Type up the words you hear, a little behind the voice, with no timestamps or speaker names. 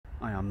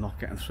I am not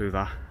getting through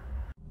that.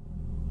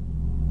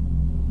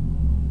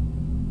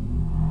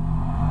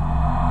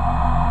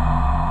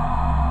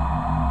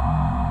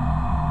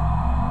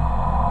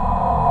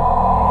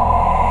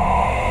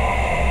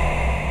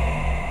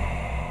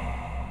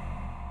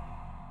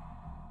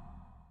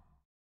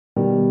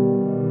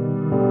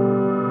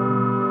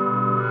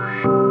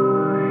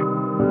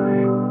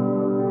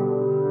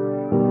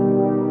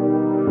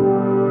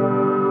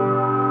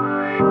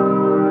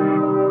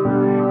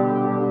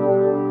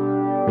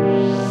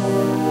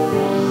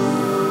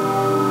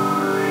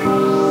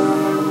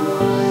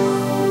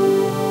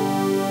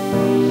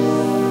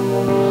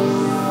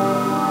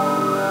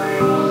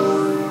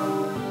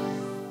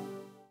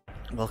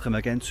 Welcome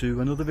again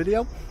to another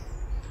video.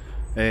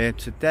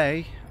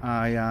 Today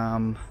I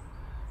am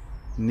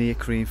near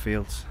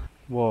Creamfields.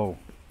 Whoa.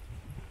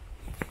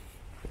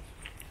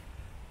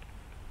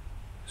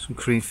 Some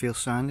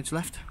Creamfields signage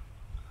left.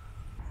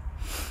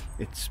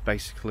 It's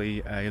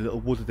basically a little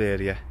wooded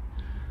area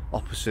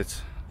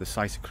opposite the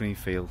site of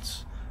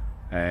Creamfields.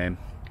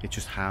 It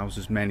just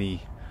houses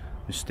many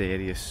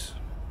mysterious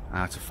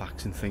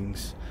artifacts and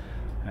things.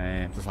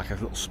 There's like a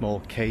little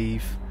small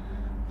cave.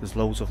 There's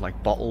loads of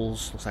like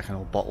bottles, looks like an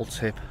old bottle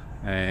tip,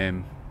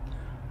 and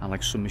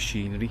like some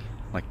machinery,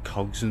 like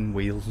cogs and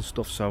wheels and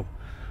stuff. So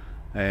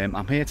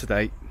I'm here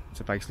today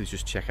to basically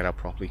just check it out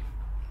properly.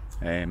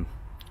 We'll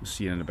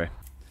see you in a bit.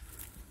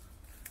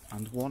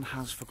 And one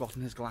has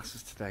forgotten his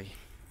glasses today,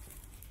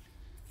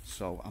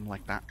 so I'm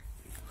like that,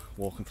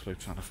 walking through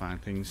trying to find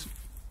things.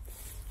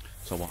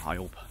 So I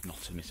hope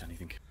not to miss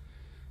anything.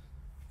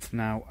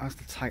 Now, as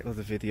the title of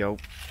the video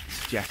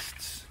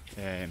suggests,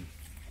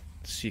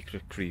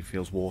 secret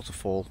Creamfields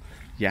waterfall.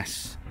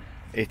 Yes,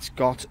 it's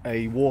got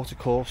a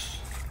watercourse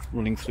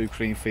running through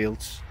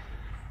Creamfields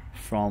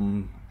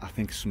from, I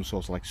think, some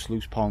sort of like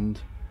sluice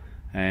pond,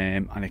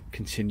 and it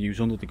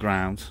continues under the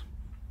ground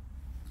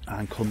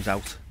and comes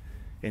out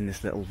in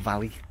this little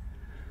valley.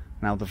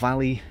 Now the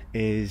valley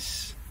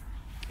is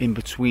in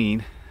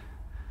between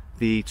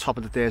the top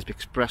of the Daresbury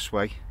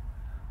expressway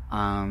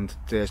and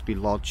Daresbury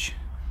Lodge,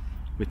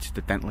 which is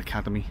the dental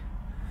academy,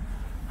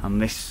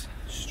 and this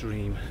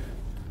stream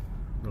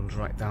runs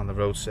right down the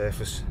road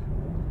surface.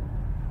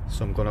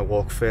 So I'm going to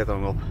walk further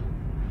on up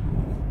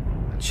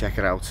and check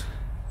it out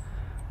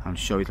and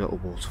show you the little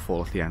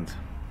waterfall at the end.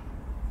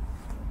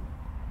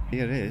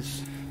 Here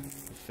is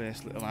the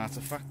first little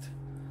artefact.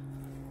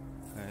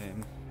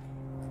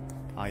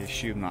 I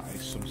assume that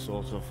is some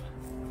sort of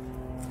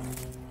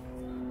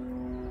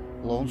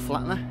lawn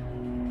flattener.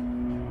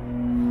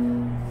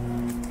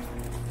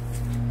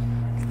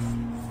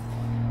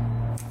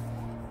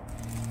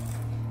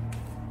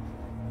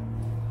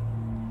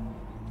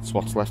 It's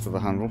what's left of the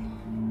handle.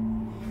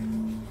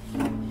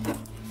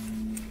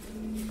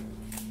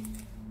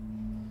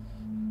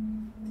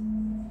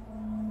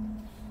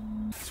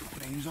 Some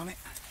frames on it.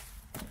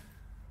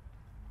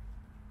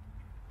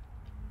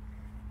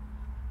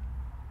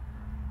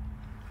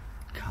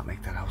 Can't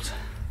make that out.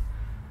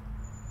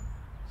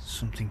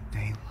 Something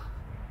Dale.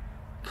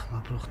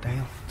 Clabrook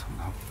Dale? Don't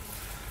know.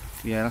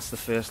 Yeah, that's the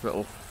first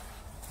little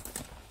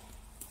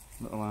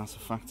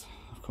artefact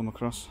I've come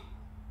across.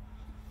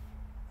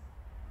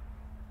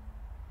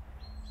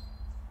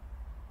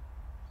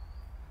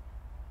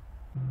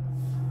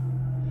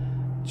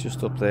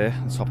 Just up there,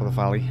 on top of the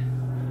valley,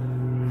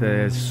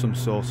 there's some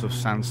sort of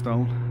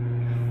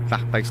sandstone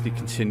that basically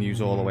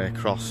continues all the way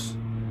across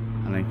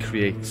and then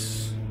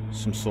creates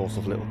some sort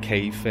of little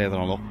cave further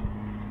on up.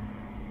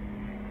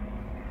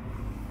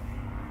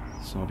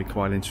 So it'll be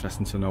quite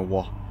interesting to know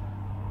what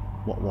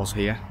was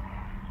here.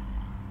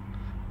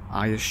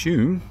 I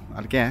assume,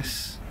 I'd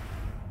guess,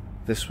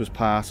 this was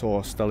part,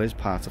 or still is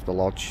part, of the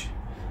lodge.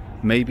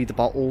 Maybe the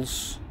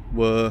bottles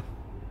were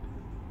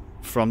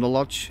from the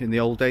lodge in the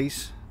old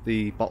days.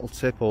 The bottle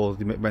tip, or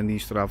when they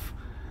used to have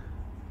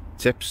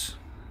tips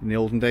in the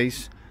olden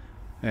days.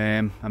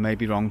 I may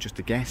be wrong, just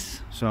a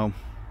guess, so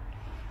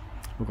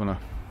we're gonna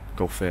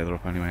go further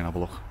up anyway and have a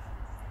look.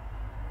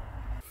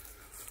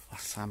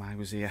 Last time I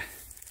was here,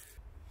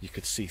 you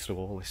could see through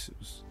all this.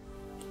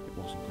 It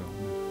wasn't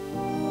good.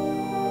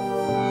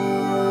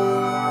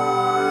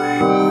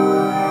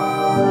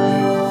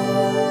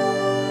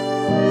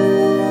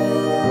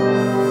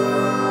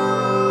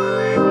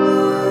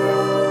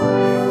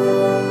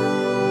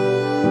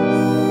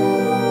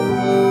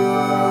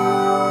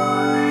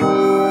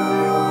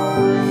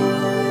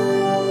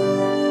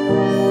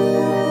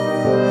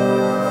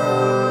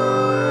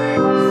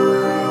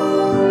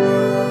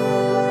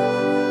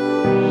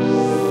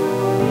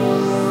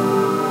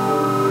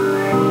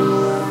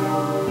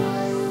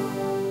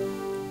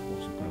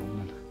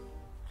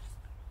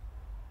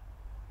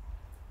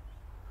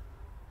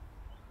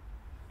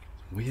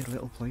 Weird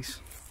little place,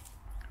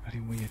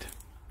 very weird.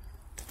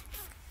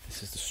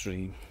 This is the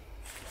stream,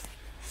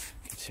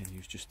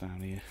 continues just down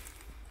here.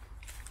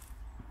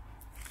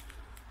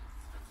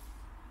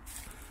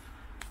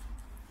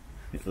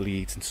 It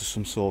leads into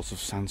some sort of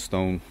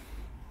sandstone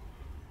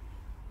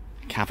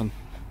cavern.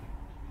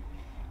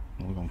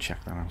 We'll go and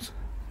check that out.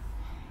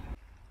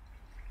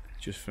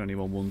 just for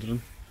anyone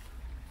wondering.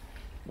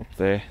 Up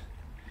there,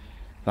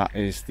 that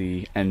is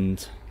the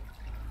end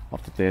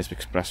of the Daresbury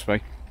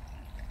expressway.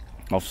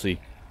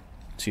 Obviously,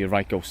 to your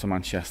right goes to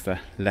Manchester,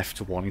 left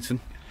to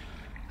Warrington.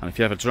 And if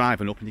you're ever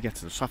driving up and you get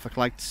to the traffic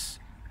lights,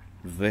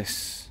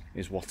 this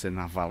is what's in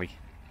that valley.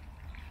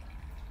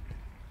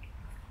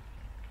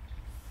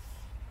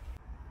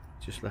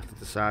 Just left at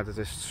the side of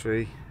this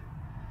tree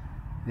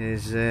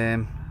is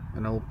an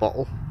old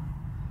bottle.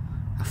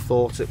 I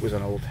thought it was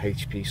an old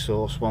HP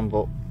source one,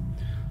 but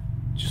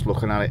just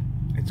looking at it,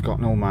 it's got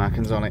no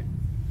markings on it.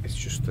 It's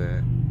just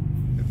a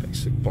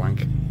basic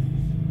blank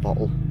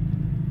bottle.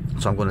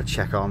 So I'm going to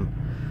check on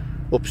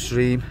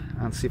upstream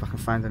and see if I can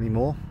find any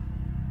more.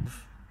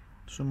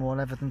 Some more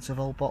evidence of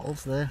old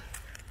bottles there.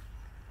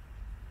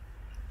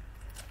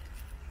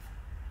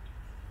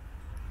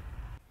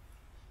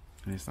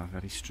 There's that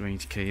very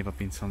strange cave I've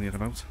been telling you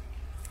about.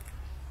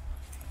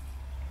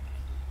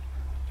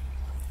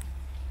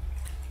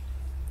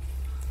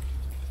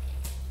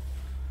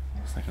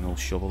 It's like an old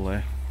shovel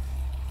there.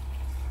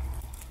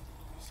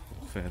 Just a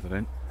little further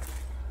in.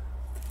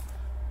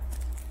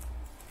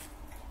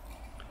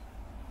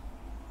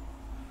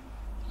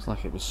 Looks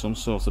like it was some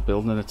sort of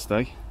building in its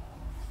day.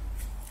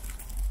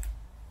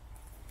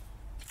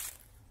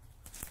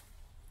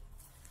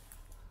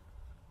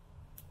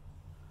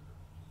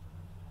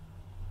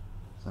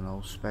 There's an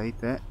old spade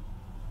there.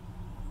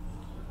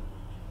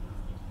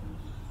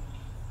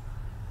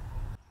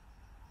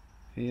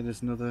 Here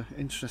is another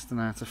interesting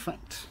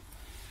artefact.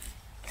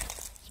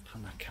 Let's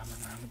pan that camera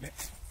around a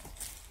bit.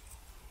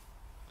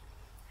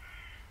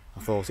 I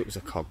thought it was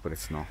a cog, but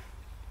it's not.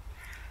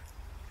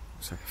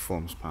 Looks like it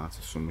forms part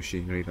of some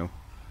machinery though.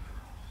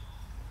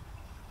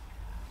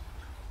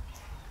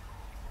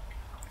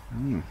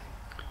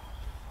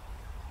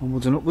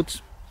 Onwards and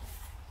upwards.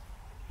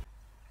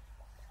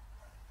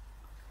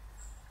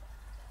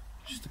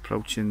 Just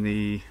approaching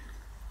the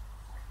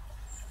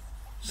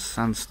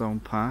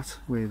sandstone part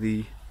where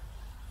the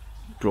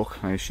brook,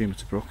 I assume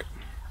it's a brook,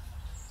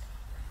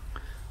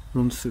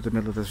 runs through the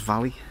middle of this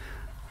valley.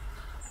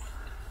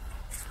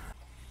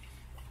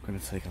 I'm going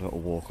to take a little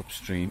walk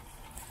upstream,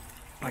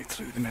 right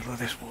through the middle of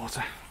this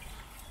water.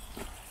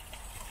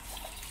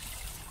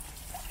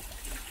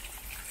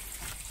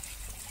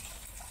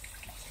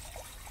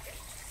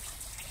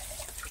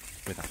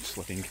 Without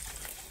slipping.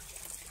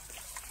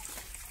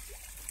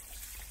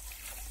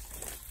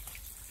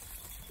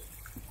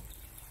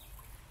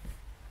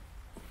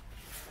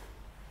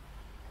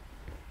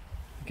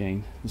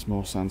 Again, there's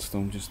more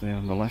sandstone just there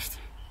on the left.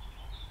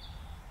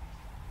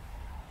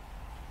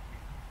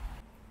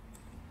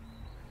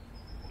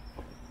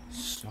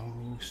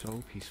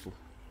 So peaceful.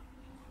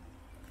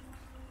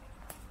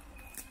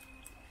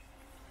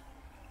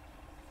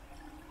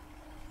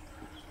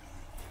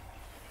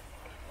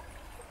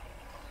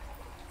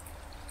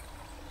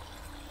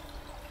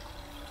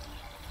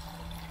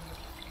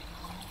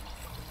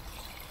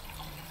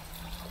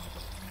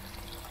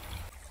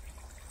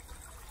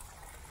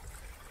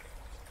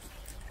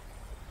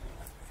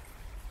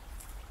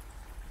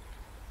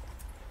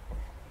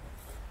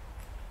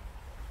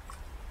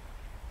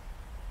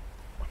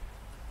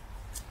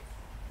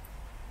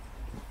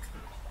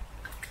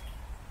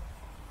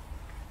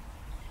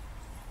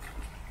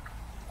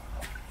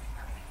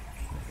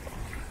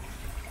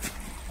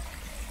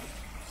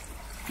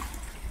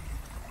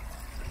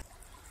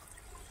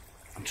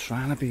 I'm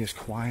trying to be as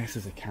quiet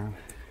as I can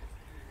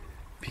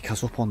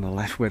because up on the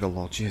left where the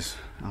lodge is,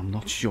 I'm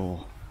not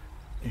sure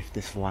if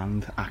this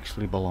land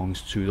actually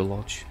belongs to the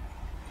lodge.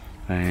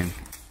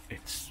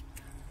 It's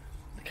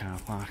the car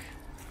park.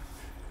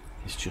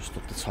 It's just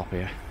up the top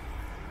here.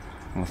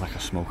 And there's like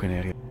a smoking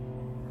area.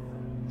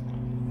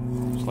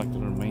 Looks like the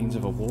remains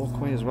of a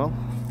walkway as well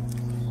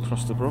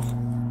across the brook.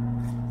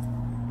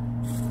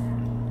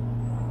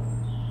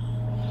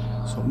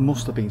 So it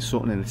must have been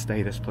something in its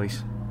day, this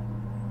place.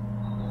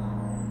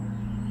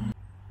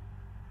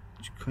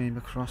 Came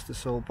across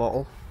this old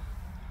bottle.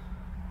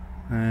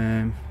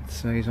 It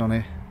says on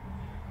it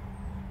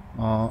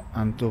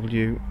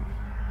R&W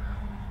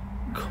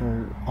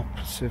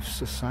Cooperative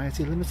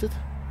Society Limited.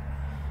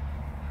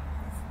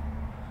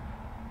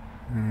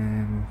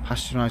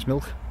 Pasteurised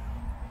milk.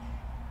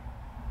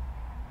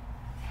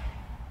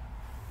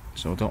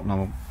 So I don't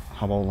know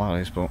how old that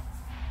is, but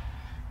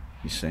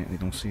you certainly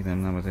don't see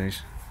them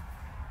nowadays.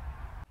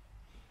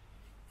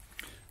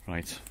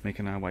 Right,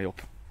 making our way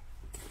up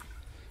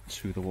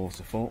to the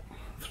waterfall,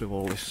 through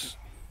all this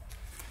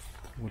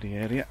woody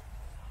area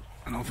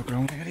and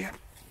overgrown area,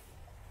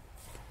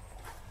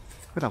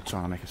 without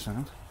trying to make a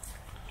sound.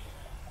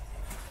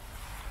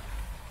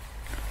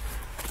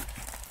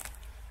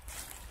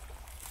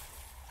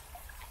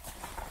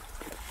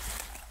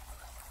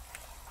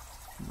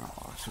 No,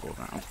 let's go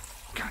around.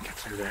 Can't get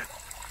through there.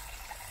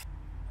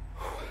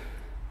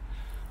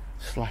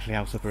 Slightly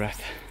out of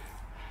breath.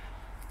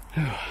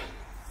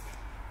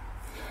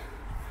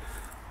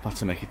 Had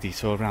to make a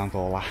detour around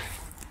all that.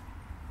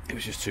 It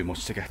was just too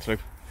much to get through.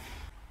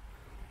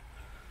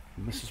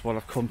 And this is what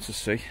I've come to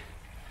see.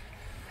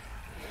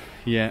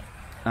 Yeah,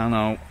 I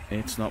know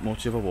it's not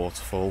much of a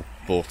waterfall,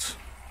 but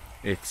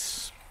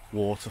it's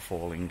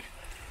waterfalling.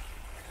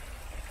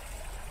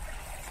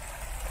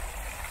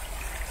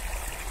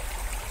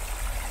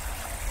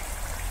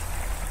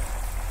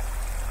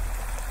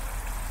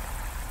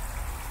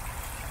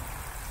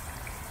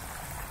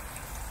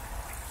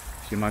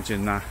 If you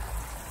imagine that,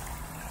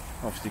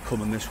 obviously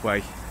coming this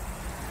way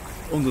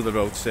under the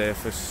road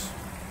surface,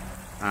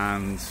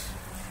 and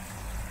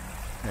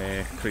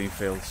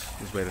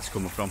Creamfields is where it's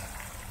coming from,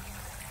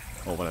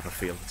 or whatever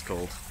field it's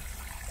called.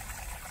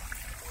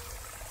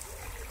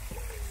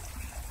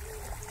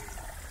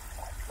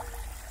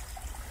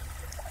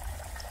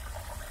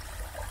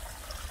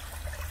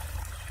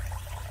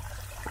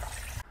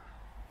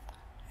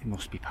 It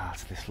must be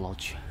part of this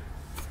lodge.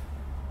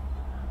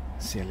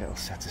 See a little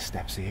set of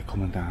steps here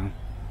coming down.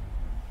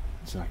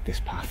 It's like this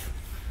path,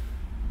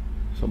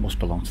 so it must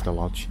belong to the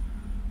lodge.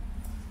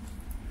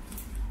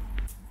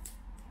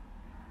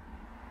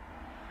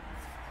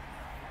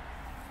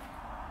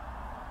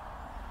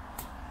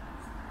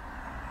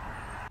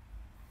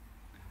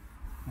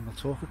 On the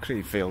talk of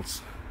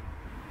Creamfields,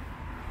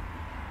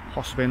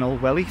 possibly an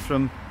old welly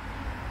from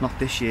not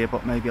this year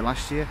but maybe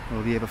last year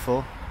or the year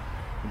before.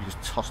 We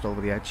just tossed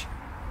over the edge.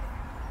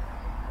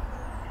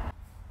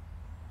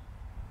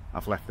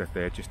 I've left it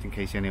there just in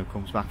case anyone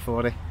comes back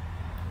for it.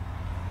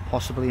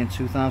 Possibly in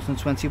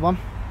 2021,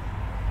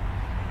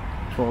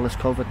 before this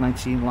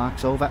COVID-19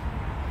 lark's over.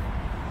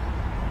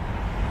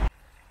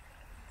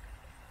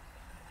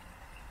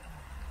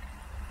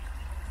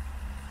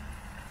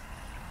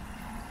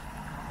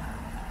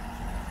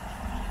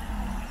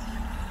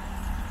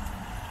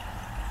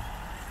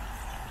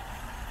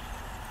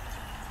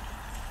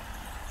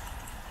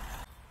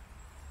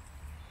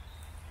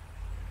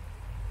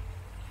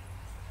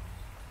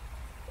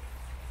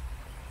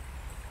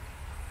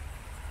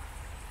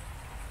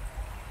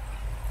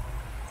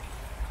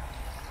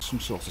 Some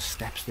sort of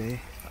steps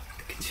there,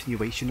 the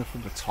continuation of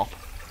from the top.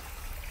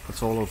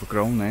 It's all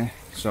overgrown there,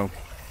 so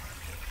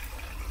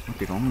might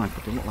be wrong, like,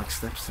 but they look like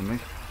steps to me.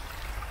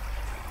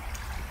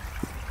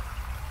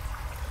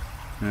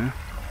 Yeah.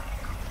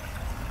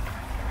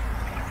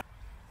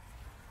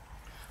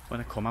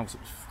 When I come out,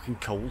 it was fucking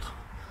cold.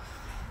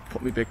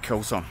 Put my big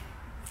coat on.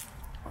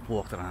 I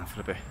walked around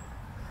for a bit,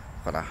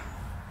 but that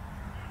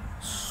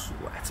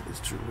sweat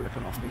is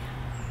dripping off me.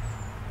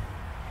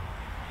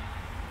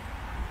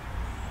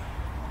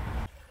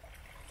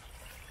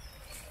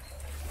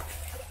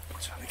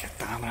 Trying to get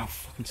down without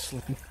fucking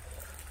slipping.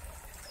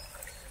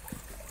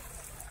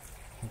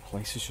 The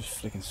place is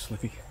just friggin'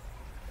 slippy.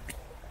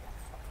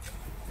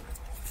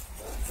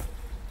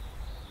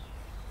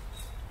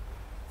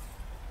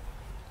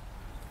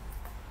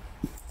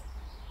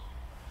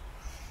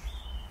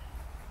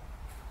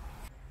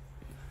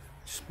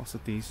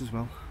 Spotted these as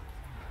well.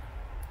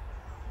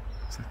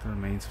 It's like the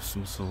remains of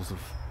some sort of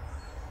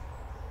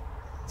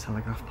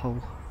telegraph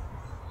pole.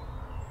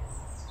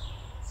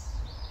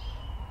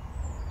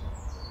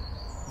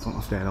 I don't know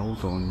if they're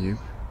old or new.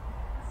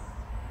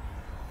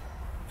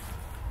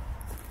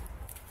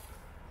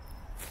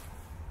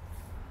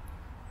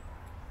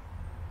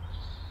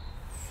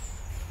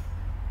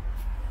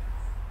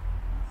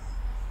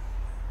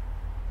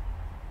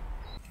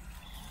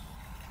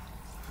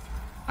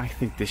 I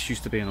think this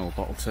used to be an old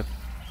bottle tip,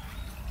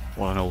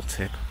 or an old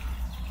tip,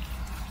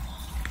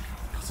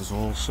 because there's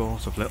all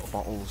sorts of little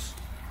bottles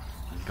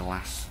and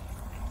glass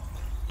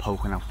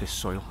poking out this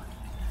soil,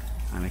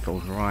 and it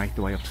goes right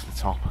the way up to the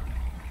top.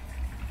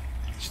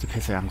 Just a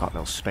pity I haven't got a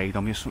little spade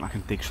on me or something I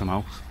can dig some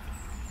out.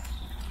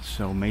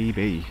 So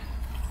maybe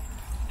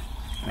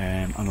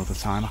another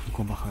time I can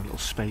come back with a little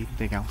spade and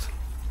dig out.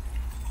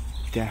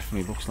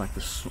 Definitely looks like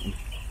there's something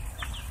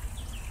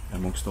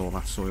amongst all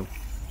that soil.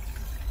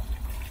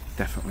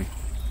 Definitely.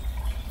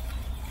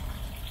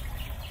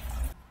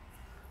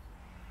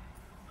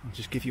 I'll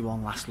just give you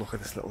one last look at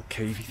this little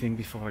cavey thing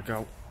before I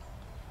go.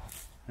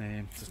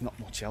 There's not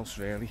much else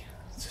really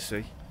to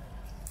see.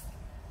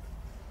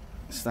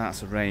 It starts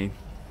to rain.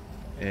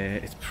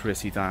 It's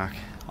pretty dark.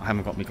 I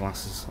haven't got my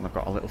glasses and I've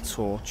got a little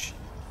torch,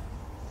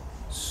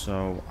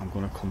 so I'm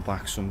going to come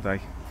back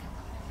someday,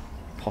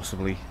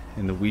 possibly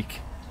in the week,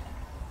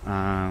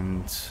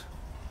 and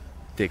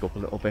dig up a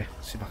little bit,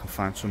 see if I can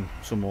find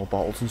some more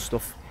bottles and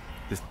stuff.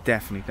 There's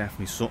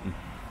definitely something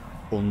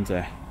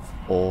under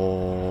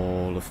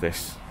all of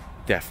this.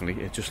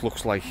 Definitely, it just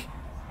looks like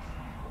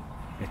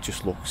it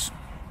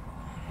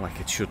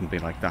shouldn't be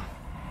like that.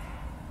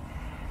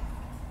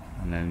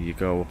 And then you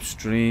go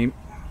upstream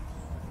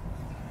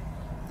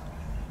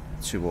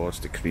towards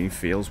the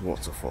Creamfields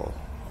waterfall.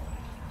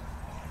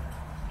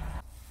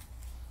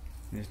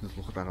 Here's another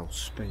look at that old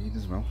spade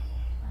as well.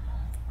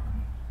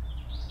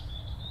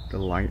 The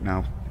light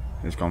now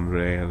has gone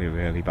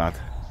really bad.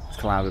 It's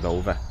clouded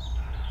over,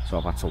 so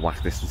I've had to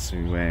whack this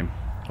into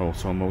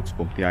auto mode to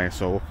bump the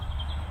ISO up.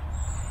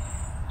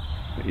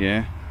 But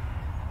yeah,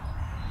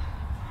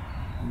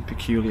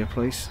 peculiar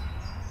place.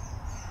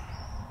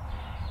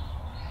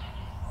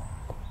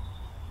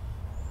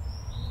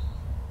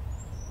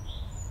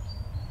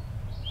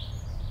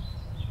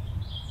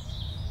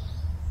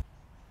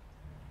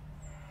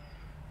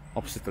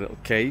 Opposite the little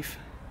cave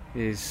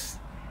is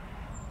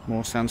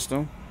more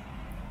sandstone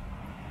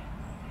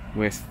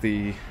with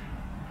the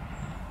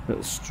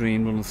little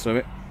stream running through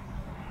it,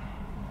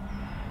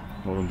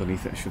 or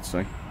underneath it I should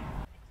say.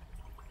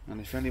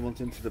 And if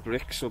anyone's into the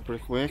bricks or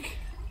brickwork,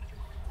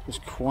 there's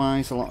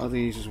quite a lot of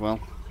these as well.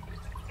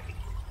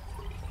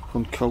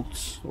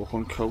 Huncoats or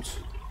Huncoat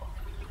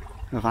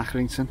of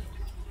Accrington.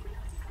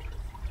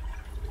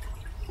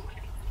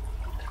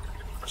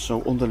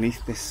 So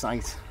underneath this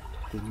site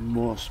there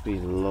must be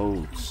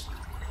loads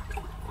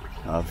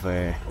of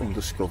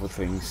undiscovered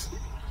things.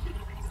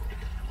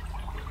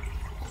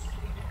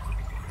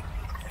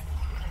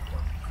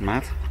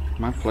 Mad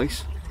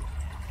place.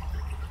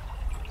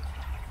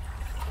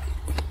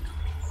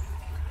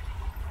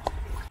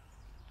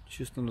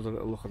 Just another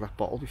little look at that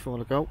bottle before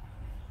I go.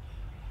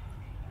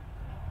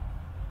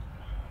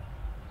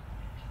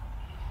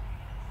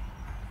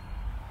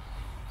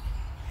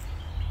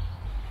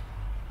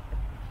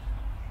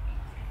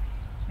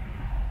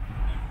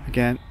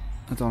 Again,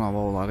 I don't know how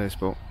old that is,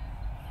 but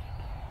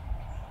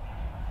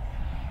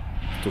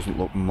it doesn't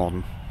look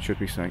modern, should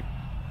we say.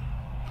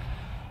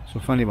 So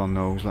if anyone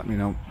knows, let me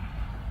know.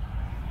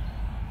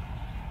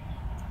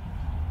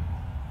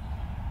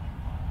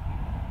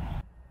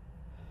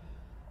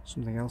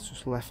 Something else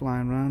just left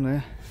lying around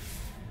there.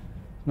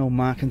 No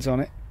markings on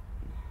it.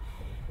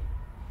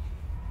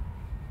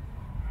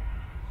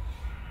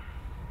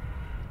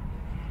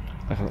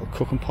 Like a little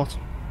cooking pot.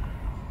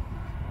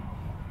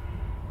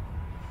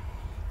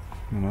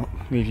 Well,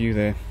 leave you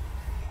there.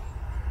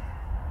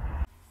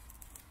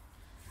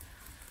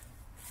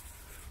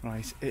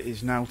 Right, it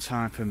is now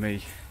time for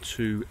me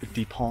to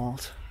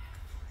depart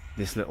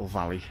this little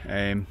valley.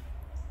 I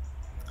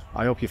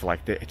hope you've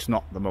liked it. It's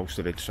not the most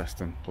of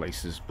interesting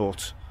places,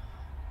 but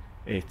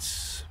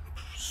it's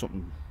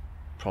something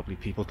probably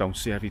people don't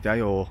see every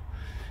day, or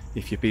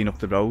if you've been up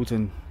the road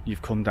and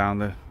you've come down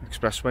the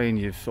expressway and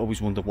you've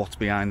always wondered what's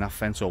behind that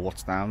fence or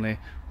what's down there,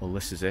 well,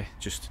 this is it.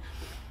 Just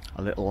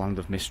a little land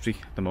of mystery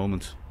at the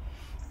moment.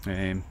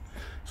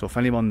 So if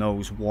anyone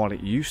knows what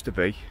it used to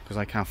be, because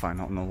I can't find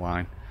nothing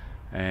online,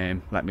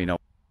 let me know.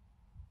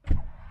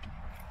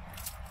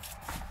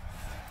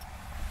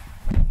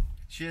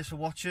 Cheers for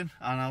watching,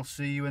 and I'll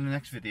see you in the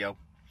next video.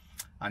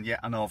 And yeah,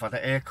 I know I've had a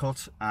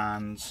haircut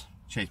and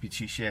changed my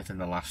t-shirt in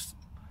the last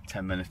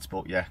 10 minutes,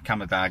 but yeah,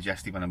 camera died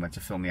yesterday when I went to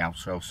film the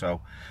outro,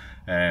 so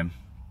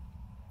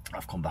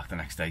I've come back the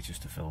next day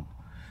just to film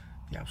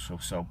the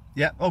outro. So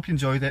yeah, hope you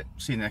enjoyed it.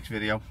 See you in the next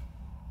video.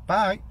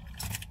 Bye.